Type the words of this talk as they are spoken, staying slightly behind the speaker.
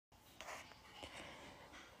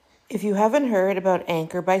If you haven't heard about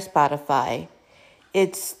Anchor by Spotify,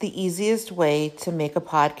 it's the easiest way to make a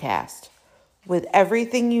podcast with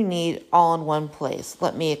everything you need all in one place.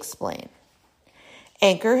 Let me explain.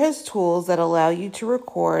 Anchor has tools that allow you to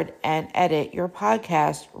record and edit your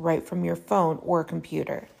podcast right from your phone or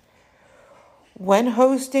computer. When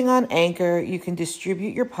hosting on Anchor, you can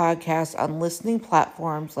distribute your podcast on listening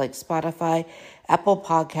platforms like Spotify, Apple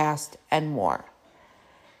Podcast, and more.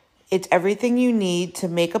 It's everything you need to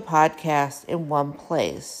make a podcast in one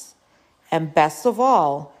place. And best of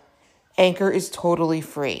all, Anchor is totally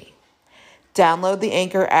free. Download the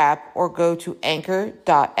Anchor app or go to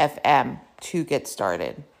anchor.fm to get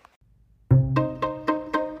started.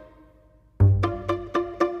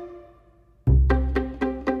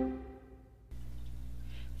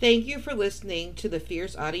 Thank you for listening to the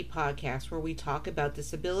Fierce Audie podcast, where we talk about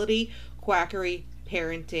disability, quackery,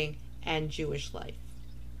 parenting, and Jewish life.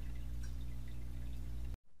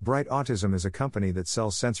 Bright Autism is a company that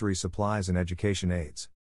sells sensory supplies and education aids.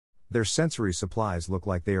 Their sensory supplies look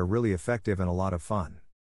like they are really effective and a lot of fun.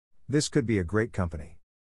 This could be a great company.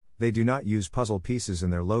 They do not use puzzle pieces in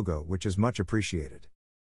their logo, which is much appreciated.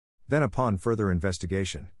 Then, upon further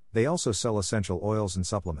investigation, they also sell essential oils and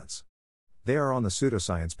supplements. They are on the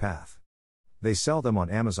pseudoscience path. They sell them on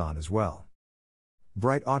Amazon as well.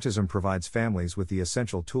 Bright Autism provides families with the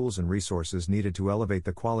essential tools and resources needed to elevate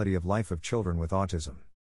the quality of life of children with autism.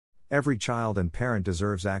 Every child and parent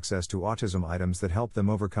deserves access to autism items that help them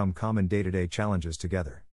overcome common day-to-day challenges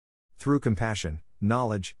together. Through compassion,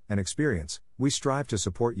 knowledge, and experience, we strive to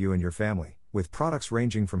support you and your family, with products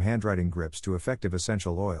ranging from handwriting grips to effective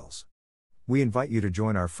essential oils. We invite you to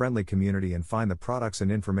join our friendly community and find the products and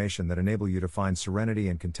information that enable you to find serenity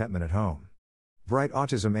and contentment at home. Bright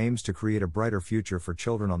Autism aims to create a brighter future for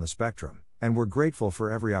children on the spectrum, and we're grateful for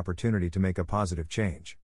every opportunity to make a positive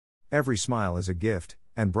change. Every smile is a gift,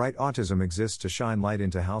 and Bright Autism exists to shine light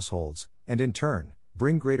into households, and in turn,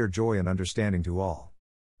 bring greater joy and understanding to all.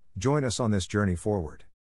 Join us on this journey forward.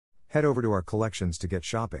 Head over to our collections to get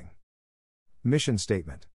shopping. Mission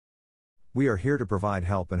Statement. We are here to provide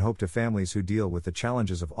help and hope to families who deal with the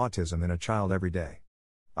challenges of autism in a child every day.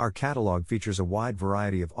 Our catalog features a wide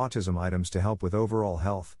variety of autism items to help with overall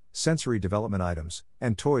health, sensory development items,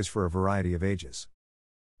 and toys for a variety of ages.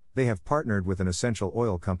 They have partnered with an essential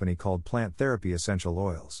oil company called Plant Therapy Essential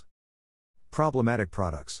Oils. Problematic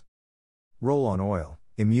products. Roll-on oil,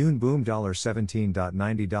 Immune Boom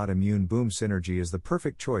 $17.90. Immune Boom Synergy is the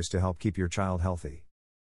perfect choice to help keep your child healthy.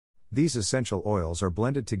 These essential oils are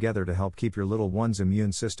blended together to help keep your little one's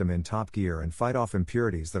immune system in top gear and fight off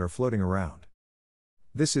impurities that are floating around.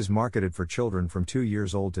 This is marketed for children from 2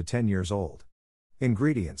 years old to 10 years old.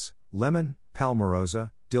 Ingredients: lemon,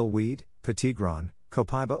 palmarosa, dillweed, petitgrain,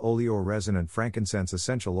 copaiba oleo resin and frankincense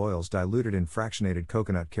essential oils diluted in fractionated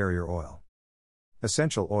coconut carrier oil.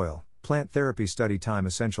 Essential oil, Plant Therapy Study Time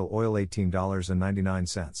Essential Oil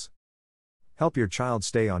 $18.99. Help your child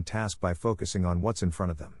stay on task by focusing on what's in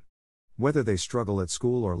front of them. Whether they struggle at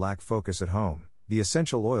school or lack focus at home, the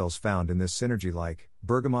essential oils found in this synergy, like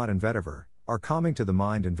bergamot and vetiver, are calming to the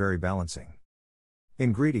mind and very balancing.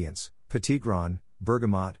 Ingredients: petitgrain,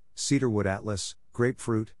 bergamot, cedarwood atlas,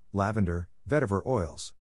 grapefruit, lavender, vetiver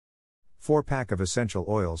oils. 4-pack of essential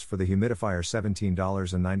oils for the humidifier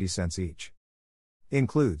 $17.90 each.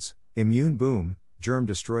 Includes Immune Boom, Germ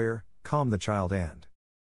Destroyer, Calm the Child and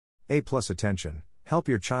A+ Attention, help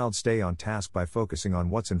your child stay on task by focusing on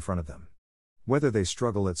what's in front of them. Whether they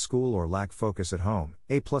struggle at school or lack focus at home,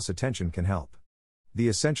 A+ Attention can help. The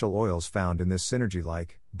essential oils found in this synergy,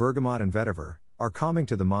 like bergamot and vetiver, are calming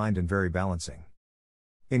to the mind and very balancing.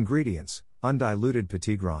 Ingredients: undiluted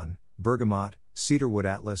petitgrain, bergamot, cedarwood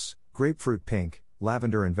atlas, grapefruit pink,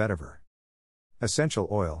 lavender and vetiver. Essential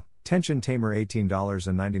oil, tension tamer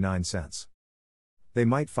 $18.99. They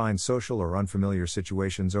might find social or unfamiliar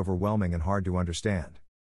situations overwhelming and hard to understand.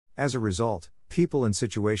 As a result, people and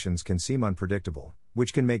situations can seem unpredictable,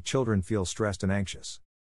 which can make children feel stressed and anxious.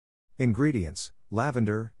 Ingredients: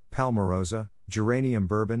 lavender, palmarosa, geranium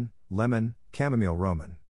bourbon, lemon, chamomile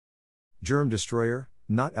roman. Germ Destroyer,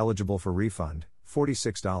 not eligible for refund,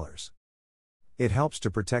 $46. It helps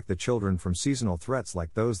to protect the children from seasonal threats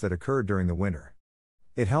like those that occur during the winter.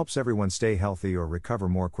 It helps everyone stay healthy or recover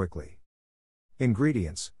more quickly.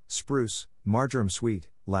 Ingredients: spruce, marjoram sweet,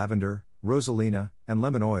 lavender, rosalina, and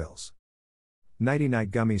lemon oils.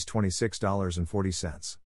 Nighty-night gummies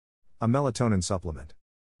 $26.40. A melatonin supplement.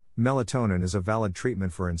 Melatonin is a valid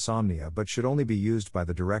treatment for insomnia but should only be used by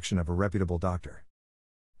the direction of a reputable doctor.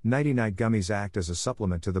 Nighty-night gummies act as a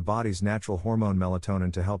supplement to the body's natural hormone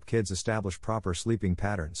melatonin to help kids establish proper sleeping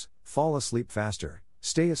patterns, fall asleep faster,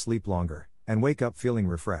 stay asleep longer, and wake up feeling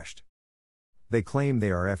refreshed. They claim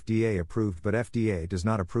they are FDA approved, but FDA does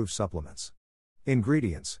not approve supplements.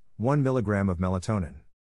 Ingredients: 1 mg of melatonin.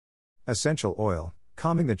 Essential oil,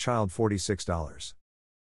 calming the child, $46.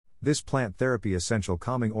 This plant therapy essential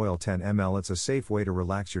calming oil, 10 ml. It's a safe way to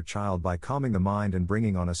relax your child by calming the mind and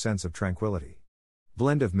bringing on a sense of tranquility.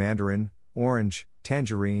 Blend of mandarin, orange,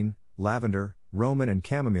 tangerine, lavender, roman and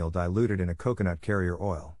chamomile diluted in a coconut carrier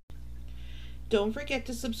oil. Don't forget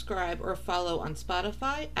to subscribe or follow on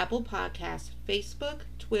Spotify, Apple Podcasts, Facebook,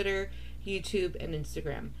 Twitter, YouTube, and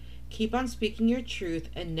Instagram. Keep on speaking your truth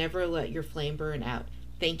and never let your flame burn out.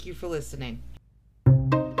 Thank you for listening.